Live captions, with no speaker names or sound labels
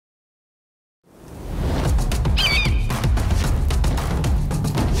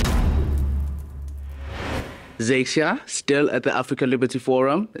Zakhele, still at the African Liberty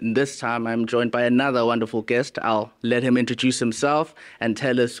Forum. And this time I'm joined by another wonderful guest. I'll let him introduce himself and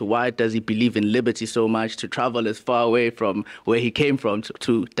tell us why does he believe in liberty so much to travel as far away from where he came from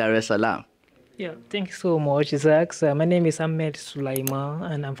to Dar es Salaam. Yeah, thank you so much, Zach. My name is Ahmed Sulaiman,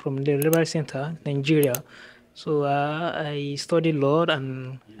 and I'm from the Liberty Center, Nigeria. So I study law,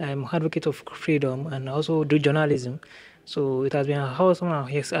 and I'm advocate of freedom, and also do journalism. So it has been a awesome,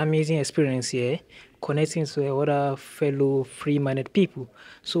 amazing experience here, connecting to other fellow free-minded people.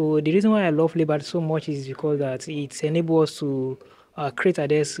 So the reason why I love liberty so much is because that it enables us to create a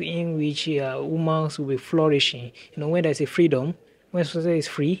desk in which humans will be flourishing. You know, when there's a freedom, when society is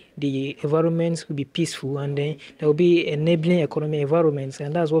free, the environment will be peaceful, and then there will be enabling economic environments,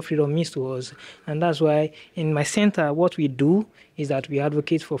 and that's what freedom means to us. And that's why in my center, what we do is that we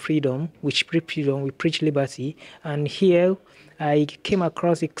advocate for freedom, we preach freedom, we preach liberty. And here I came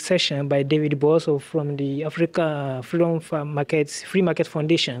across a session by David Boss from the Africa Free Market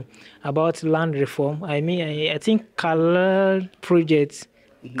Foundation about land reform. I think Kala project.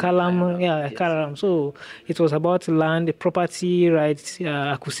 Kalam. So it was about land, property rights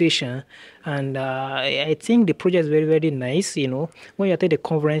acquisition, and I think the project is very, very nice. You know, when you attend the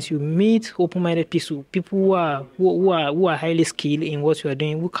conference, you meet open-minded people who are highly skilled in what you are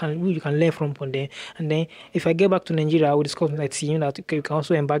doing, who you can learn from them. And then if I get back to Nigeria, I will discuss with my team that you can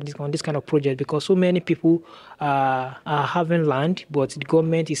also embark on this kind of project, because so many people are having land, but the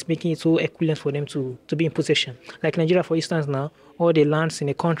government is making it so equivalent for them to be in possession. Like Nigeria, for instance, now all the lands in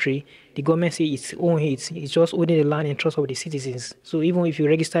the country, the government says it's own it. It's just owning the land in trust of the citizens. So even if you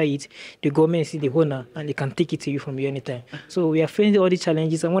register it, the government is the owner and they can take it to you from you anytime. So we are facing all these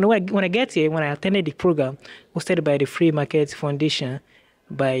challenges. And when I get here, when I attended the program hosted by the Free Market Foundation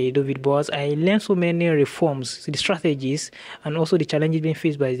by David Boss, I learned so many reforms, the strategies, and also the challenges being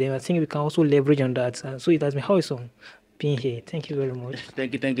faced by them. I think we can also leverage on that. So it has been awesome being here. Thank you very much.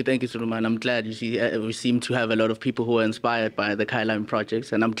 Thank you, Suleiman. I'm glad we seem to have a lot of people who are inspired by the Kailan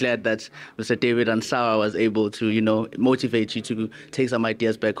projects, and I'm glad that Mr. David Ansara was able to, motivate you to take some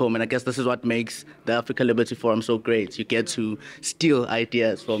ideas back home. And I guess this is what makes the African Liberty Forum so great. You get to steal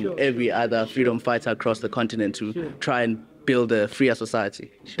ideas from every other freedom fighter across the continent to try and build a freer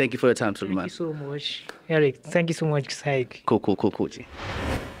society. Thank you for your time, Suleiman. Thank you so much, Eric. Thank you so much, Saik.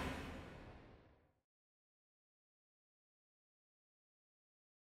 Cool.